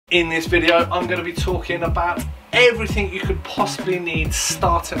In this video, I'm going to be talking about everything you could possibly need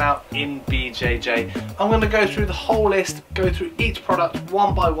starting out in BJJ. I'm going to go through the whole list, go through each product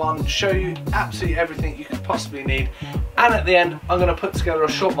one by one, show you absolutely everything you could possibly need, and at the end I'm going to put together a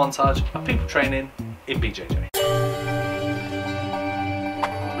short montage of people training in BJJ.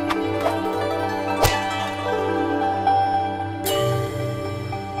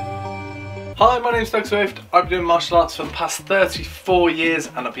 Hi, my name's Doug Swift. I've been doing martial arts for the past 34 years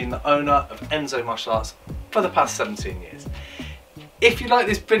and I've been the owner of Enso Martial Arts for the past 17 years. If you like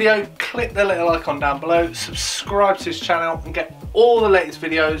this video, click the little icon down below, subscribe to this channel and get all the latest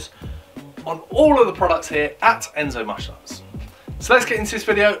videos on all of the products here at Enso Martial Arts. So let's get into this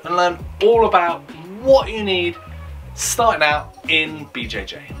video and learn all about what you need starting out in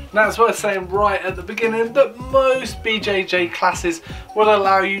BJJ. Now it's worth saying right at the beginning that most BJJ classes will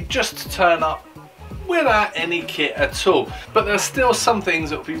allow you just to turn up without any kit at all, but there's still some things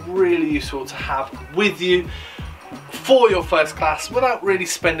that would be really useful to have with you for your first class without really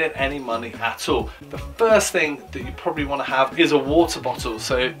spending any money at all. The first thing that you probably want to have is a water bottle,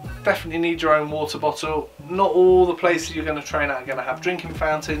 so definitely need your own water bottle. Not all the places you're going to train at are going to have drinking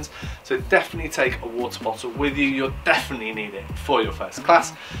fountains, so definitely take a water bottle with you. You'll definitely need it for your first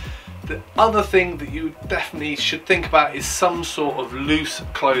class. The other thing that you definitely should think about is some sort of loose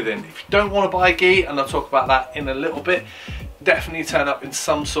clothing. If you don't want to buy gi, and I'll talk about that in a little bit, definitely turn up in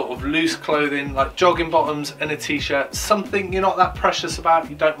some sort of loose clothing like jogging bottoms and a t-shirt, something you're not that precious about,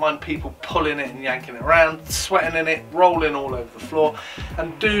 you don't mind people pulling it and yanking it around, sweating in it, rolling all over the floor,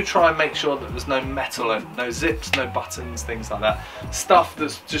 and do try and make sure that there's no metal and no zips, no buttons, things like that. Stuff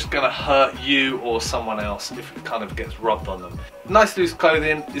that's just going to hurt you or someone else if it kind of gets rubbed on them. Nice loose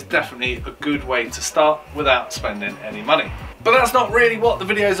clothing is definitely a good way to start without spending any money. But that's not really what the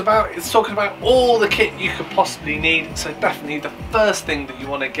video is about. It's talking about all the kit you could possibly need. So definitely the first thing that you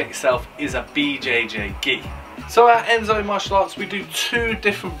want to get yourself is a BJJ gi. So at Enso Martial Arts we do two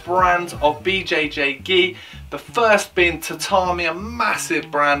different brands of BJJ gi. The first being Tatami, a massive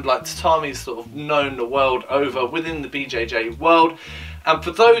brand. Like Tatami is sort of known the world over within the BJJ world. And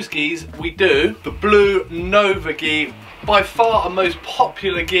for those gis we do the blue Nova gi. By far our most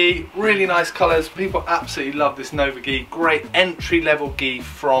popular gi, really nice colours, people absolutely love this Nova gi, great entry level gi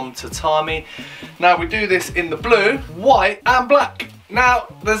from Tatami. Now we do this in the blue, white and black.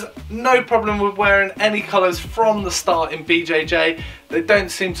 Now there's no problem with wearing any colours from the start in BJJ, they don't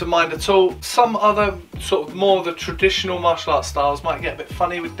seem to mind at all. Some other sort of more the traditional martial arts styles might get a bit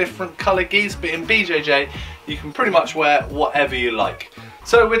funny with different colour gis, but in BJJ you can pretty much wear whatever you like.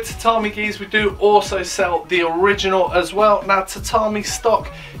 So with Tatami gis we do also sell the original as well. Now Tatami stock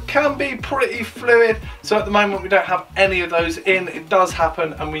can be pretty fluid, so at the moment we don't have any of those in. It does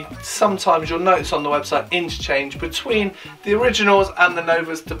happen, and we sometimes, you'll notice on the website, interchange between the originals and the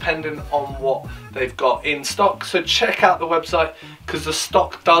Novas depending on what they've got in stock. So check out the website because the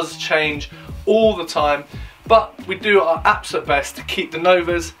stock does change all the time. But we do our absolute best to keep the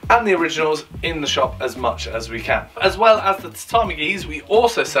Novas and the originals in the shop as much as we can. As well as the Tatami gis, we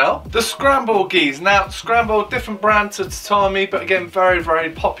also sell the Scramble gis. Now, Scramble, different brand to Tatami, but again, very, very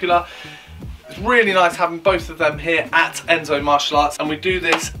popular. It's really nice having both of them here at Enso Martial Arts, and we do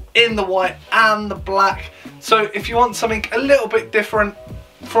this in the white and the black. So if you want something a little bit different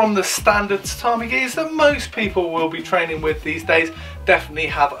from the standard Tatami gis that most people will be training with these days, definitely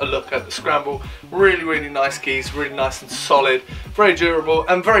have a look at the Scramble. Really, really nice gis, really nice and solid, very durable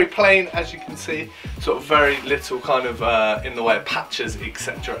and very plain, as you can see, sort of very little kind of in the way of patches,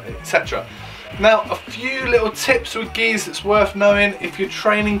 etc, etc. Now a few little tips with gis that's worth knowing if you're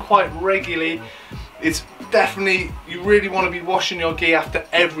training quite regularly. It's definitely, you really want to be washing your gi after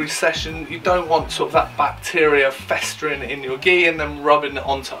every session. You don't want sort of that bacteria festering in your gi and then rubbing it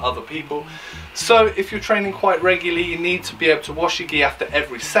onto other people. So if you're training quite regularly, you need to be able to wash your gi after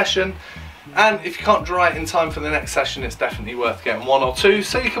every session. And if you can't dry it in time for the next session, it's definitely worth getting one or two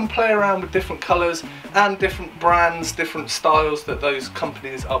so you can play around with different colours and different brands, different styles that those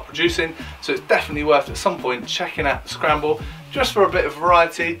companies are producing. So it's definitely worth at some point checking out the Scramble just for a bit of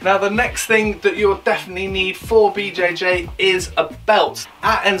variety. Now the next thing that you'll definitely need for BJJ is a belt.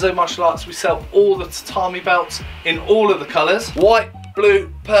 At Enso Martial Arts we sell all the Tatami belts in all of the colours. White,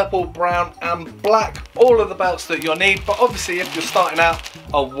 blue, purple, brown and black, all of the belts that you'll need, but obviously if you're starting out,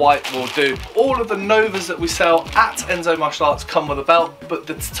 a white will do. All of the Novas that we sell at Enso Martial Arts come with a belt, but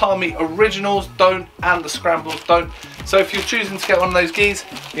the Tatami originals don't and the Scrambles don't. So if you're choosing to get one of those gis,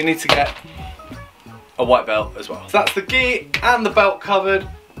 you need to get a white belt as well. So that's the gi and the belt covered.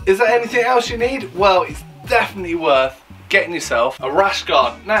 Is there anything else you need? Well, it's definitely worth getting yourself a rash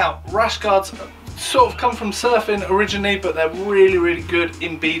guard. Now, rash guards sort of come from surfing originally, but they're really, really good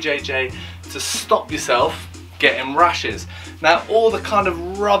in BJJ to stop yourself getting rashes. Now, all the kind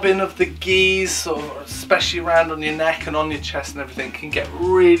of rubbing of the gis, sort of, especially around on your neck and on your chest and everything, can get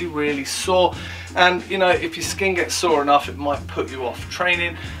really, really sore. And you know, if your skin gets sore enough, it might put you off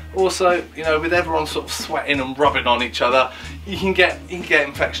training. Also, you know, with everyone sort of sweating and rubbing on each other, you can get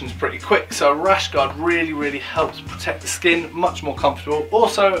infections pretty quick. So a rash guard really, really helps protect the skin, much more comfortable.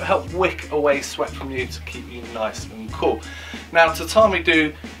 Also help wick away sweat from you to keep you nice and cool. Now, tatami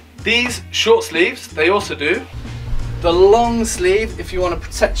do these short sleeves. They also do the long sleeve if you want to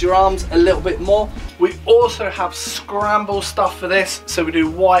protect your arms a little bit more. We also have scramble stuff for this, so we do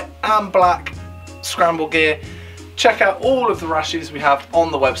white and black scramble gear. Check out all of the rashes we have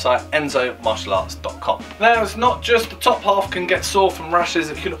on the website ensomartialarts.com. Now, it's not just the top half can get sore from rashes,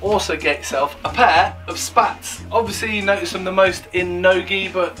 you can also get yourself a pair of spats. Obviously you notice them the most in no gi,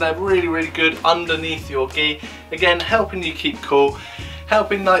 but they're really, really good underneath your gi. Again, helping you keep cool,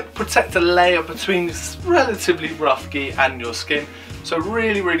 helping like protect a layer between this relatively rough gi and your skin. So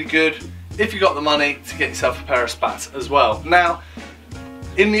really, really good if you got the money to get yourself a pair of spats as well. Now,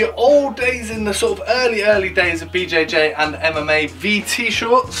 in the old days, in the sort of early days of BJJ and MMA, VT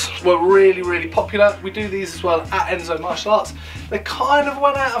shorts were really, really popular. We do these as well at Enso Martial Arts. They kind of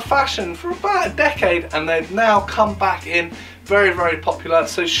went out of fashion for about a decade, and they've now come back in very, very popular.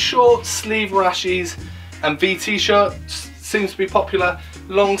 So short sleeve rashies and VT shirts seems to be popular.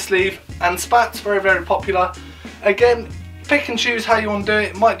 Long sleeve and spats, very, very popular. Again, pick and choose how you want to do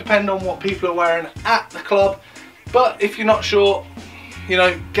it. It might depend on what people are wearing at the club, but if you're not sure, you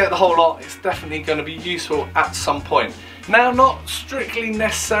know, get the whole lot. It's definitely going to be useful at some point. Now, not strictly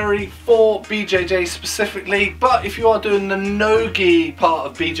necessary for BJJ specifically, but if you are doing the no-gi part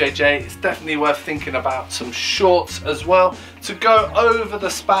of BJJ, it's definitely worth thinking about some shorts as well to go over the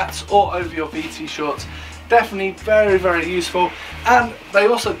spats or over your VT shorts. Definitely very, very useful, and they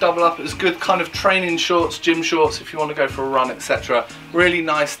also double up as good kind of training shorts, gym shorts if you want to go for a run, etc. Really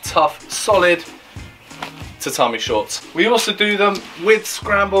nice, tough, solid tatami shorts. We also do them with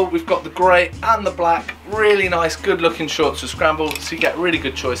scramble. We've got the grey and the black, really nice, good looking shorts with scramble, so you get a really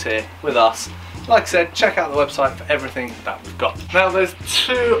good choice here with us. Like I said, check out the website for everything that we've got. Now, there's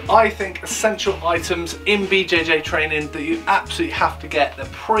two, I think, essential items in BJJ training that you absolutely have to get. They're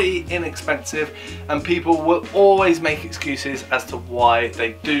pretty inexpensive, and people will always make excuses as to why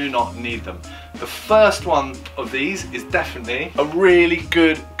they do not need them. The first one of these is definitely a really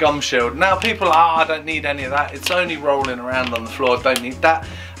good gum shield. Now, people are, I don't need any of that. It's only rolling around on the floor, don't need that.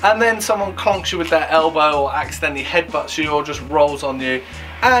 And then someone clonks you with their elbow or accidentally headbutts you or just rolls on you,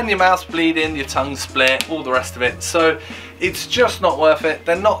 and your mouth's bleeding, your tongue's split, all the rest of it. So it's just not worth it.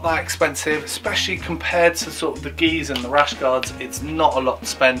 They're not that expensive, especially compared to sort of the gis and the rash guards. It's not a lot to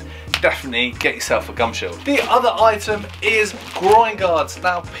spend. Definitely get yourself a gum shield. The other item is groin guards.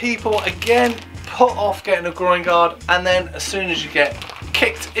 Now, people again put off getting a groin guard, and then as soon as you get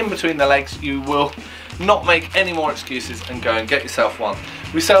kicked in between the legs, you will not make any more excuses and go and get yourself one.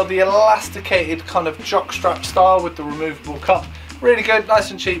 We sell the elasticated kind of jockstrap style with the removable cup. Really good,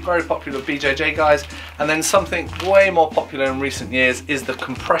 nice and cheap, very popular with BJJ guys. And then something way more popular in recent years is the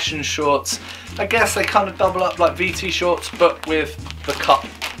compression shorts. I guess they kind of double up like VT shorts, but with the cup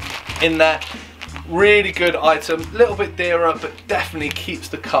in there. Really good item, a little bit dearer, but definitely keeps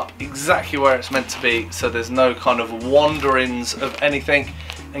the cup exactly where it's meant to be, so there's no kind of wanderings of anything,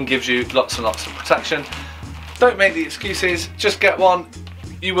 and gives you lots and lots of protection. Don't make the excuses, just get one.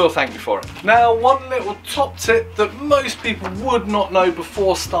 You will thank me for it. Now, one little top tip that most people would not know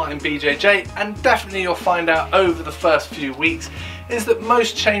before starting BJJ, and definitely you'll find out over the first few weeks, is that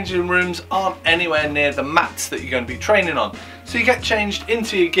most changing rooms aren't anywhere near the mats that you're going to be training on. So you get changed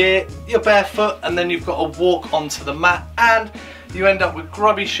into your gear, you're barefoot, and then you've got to walk onto the mat, and you end up with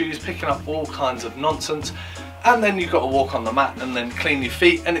grubby shoes picking up all kinds of nonsense, and then you've got to walk on the mat and then clean your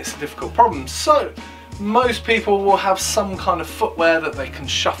feet, and it's a difficult problem. So most people will have some kind of footwear that they can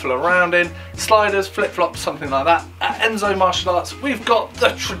shuffle around in, sliders, flip-flops, something like that. At Enso Martial Arts, we've got the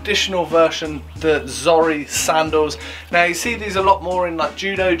traditional version, the Zori sandals. Now, you see these a lot more in like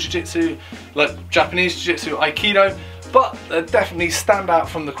judo, jiu-jitsu, like Japanese jiu-jitsu, aikido, but they definitely stand out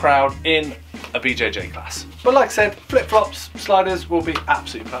from the crowd in a BJJ class. But like I said, flip-flops, sliders will be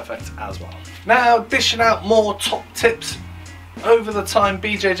absolutely perfect as well. Now, dishing out more top tips. Over the time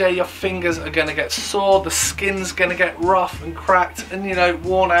BJJ, your fingers are going to get sore, the skin's going to get rough and cracked and, you know,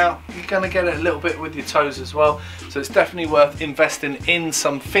 worn out. You're going to get it a little bit with your toes as well. So it's definitely worth investing in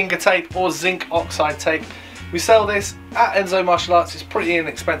some finger tape or zinc oxide tape. We sell this at Enso Martial Arts. It's pretty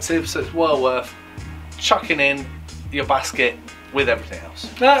inexpensive, so it's well worth chucking in your basket with everything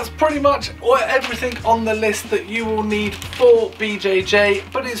else. That's pretty much everything on the list that you will need for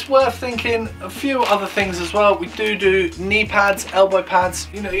BJJ, but it's worth thinking a few other things as well. We do knee pads, elbow pads.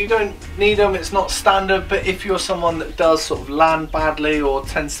 You know, you don't need them, it's not standard, but if you're someone that does sort of land badly or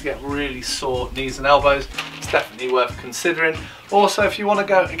tends to get really sore knees and elbows, it's definitely worth considering. Also, if you want to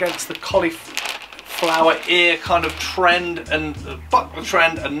go against the cauliflower ear kind of trend and buck the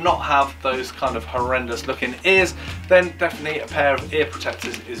trend and not have those kind of horrendous looking ears, then definitely a pair of ear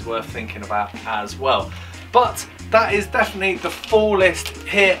protectors is worth thinking about as well. But that is definitely the full list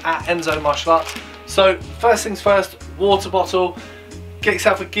here at Enso Martial Arts. So first things first, water bottle, get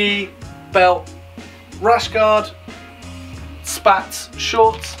yourself a gi, belt, rash guard, spats,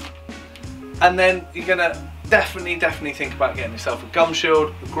 shorts, and then you're gonna definitely think about getting yourself a gum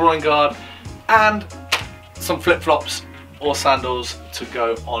shield, a groin guard, and some flip-flops or sandals to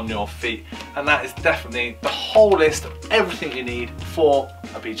go on your feet. And that is definitely the whole list of everything you need for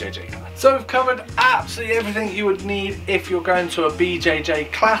a BJJ class. So we've covered absolutely everything you would need if you're going to a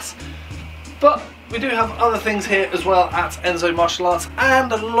BJJ class, but we do have other things here as well at Enso Martial Arts,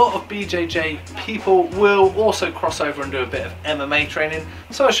 and a lot of BJJ people will also cross over and do a bit of MMA training.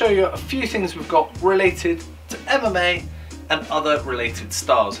 So I'll show you a few things we've got related to MMA and other related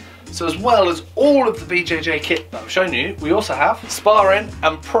styles. So as well as all of the BJJ kit that I've shown you, we also have sparring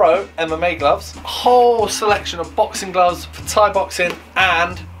and pro MMA gloves, a whole selection of boxing gloves for Thai boxing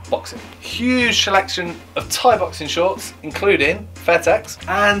and boxing. Huge selection of Thai boxing shorts, including Fairtex,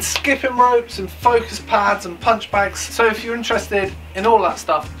 and skipping ropes and focus pads and punch bags. So if you're interested in all that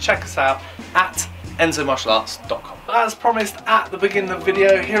stuff, check us out at ensomartialarts.com. As promised at the beginning of the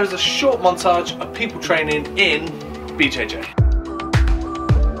video, here is a short montage of people training in BJJ.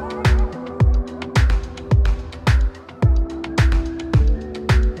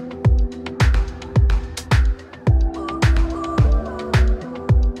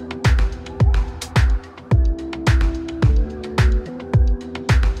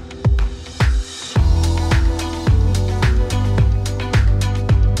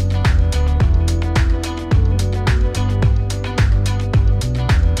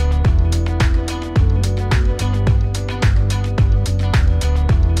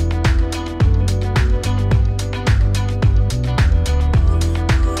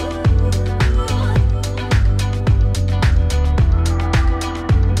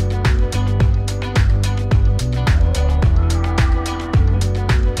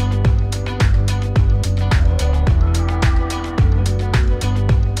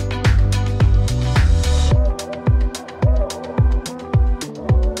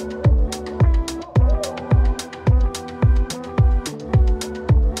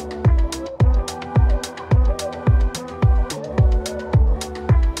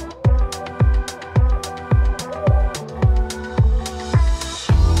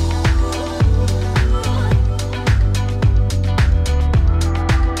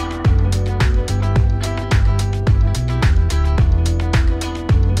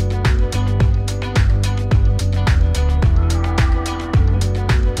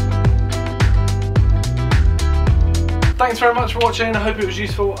 Thanks very much for watching. I hope it was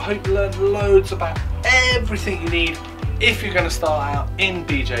useful. I hope you learned loads about everything you need if you're going to start out in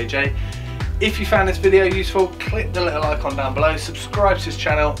BJJ. If you found this video useful, click the little icon down below, subscribe to this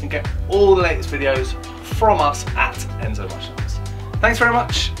channel and get all the latest videos from us at Enso Martial Arts. Thanks very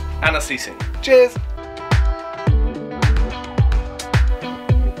much, and I'll see you soon. Cheers!